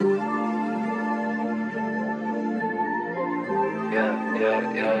Yeah.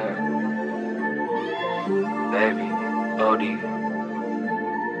 Baby, OD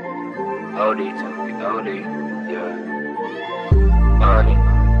to me, OD, yeah. Bonnie,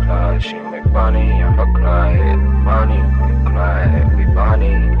 Clyde, she make Bonnie, I'm a Clyde. Bonnie and Clyde, we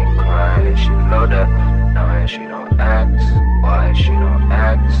Bonnie and Clyde. She know that, now she don't ask. Why she don't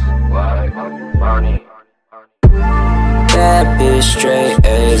ask? Why Bonnie? That bitch straight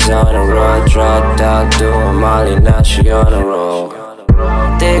A's on the road, dropped out doing Molly, now she on the roll.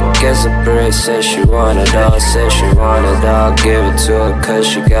 Thick as a brick, said she want it all, give it to her cause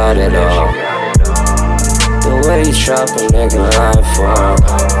she got it all. The way you trap a nigga line for him,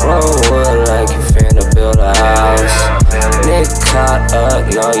 roll wood like you finna build a house. Nigga caught up,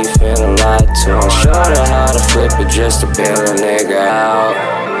 know you finna lie to him. Show her how to flip it just to bail a nigga out.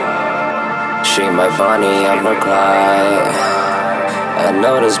 She my Bonnie, I'm her Clyde. I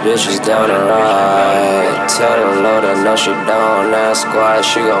know this bitch is down to ride. Tell her loader, no she don't ask why.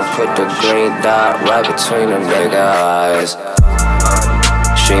 She gon' put the green dot right between them nigga eyes.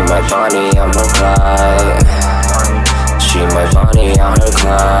 She my Bonnie, I'm her Clyde. She my Bonnie, I'm her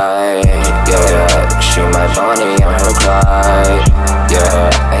Clyde. Yeah, she my Bonnie, I'm her Clyde. Yeah,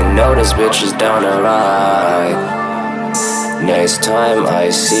 I know this bitch is down to ride. Next time I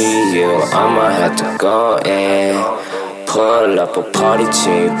see you, I'ma have to go in. Pull up a party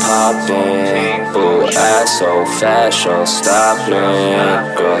team poppin'. Boo ass so fast, yo, stop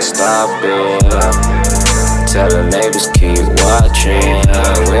it. Girl, stop it. Tell the neighbors keep watching.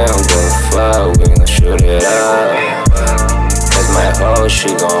 We don't give a fuck, we gon' shoot it up. Cause my hoe, she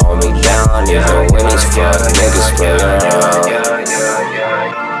gon' hold me down. Even when it's fuck, niggas play around.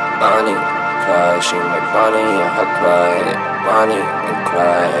 Bonnie, Clyde, she my Bonnie and her Clyde. Bonnie and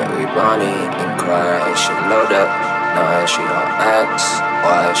Clyde, we Bonnie and Clyde. She know that. Why she don't ask?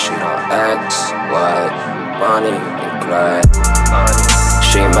 Why she don't ask? Why Bonnie and Clyde?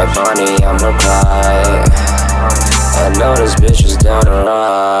 She my Bonnie, I'm her Clyde. I know this bitch is down to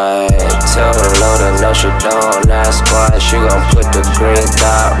ride. Tell her loader, no she don't ask why. She gon' put the green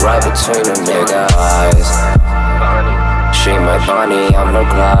dot right between them nigga eyes. She my Bonnie, I'm her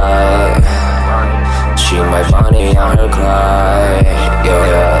Clyde. She my Bonnie, I'm her Clyde.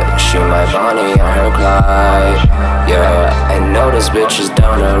 Yeah, she my Bonnie, I'm her Clyde. Yeah, I know this bitch is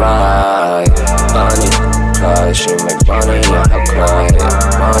down to ride. Bonnie, Clyde, she my Bonnie, I'm her Clyde.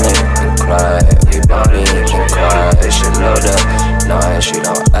 Bonnie and Clyde, we Bonnie and Clyde. She know that, no, she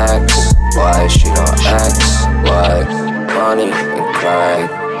don't ask. Why she don't ask? Why Bonnie and Clyde?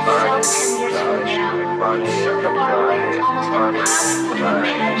 Bonnie and Clyde, Bonnie and Clyde.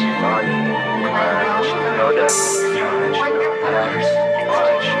 She know that, she don't ask. Why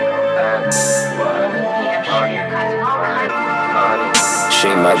she don't ask? She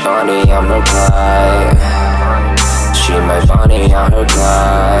my Bonnie, I'm her Clyde. She my Bonnie, I'm her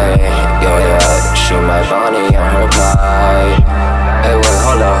Clyde. Yeah, she my Bonnie, I'm her Clyde. Hey, wait,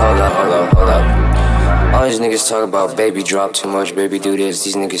 hold up. All these niggas talk about baby drop too much, baby do this.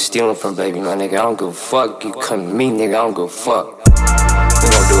 These niggas stealing from baby, my nigga. I don't give a fuck. You come to me, nigga, I don't give a fuck. We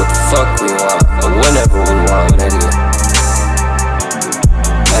gon' do what the fuck we want, or whenever we want, nigga.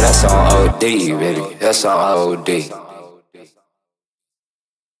 And that's on OD, baby. That's on OD.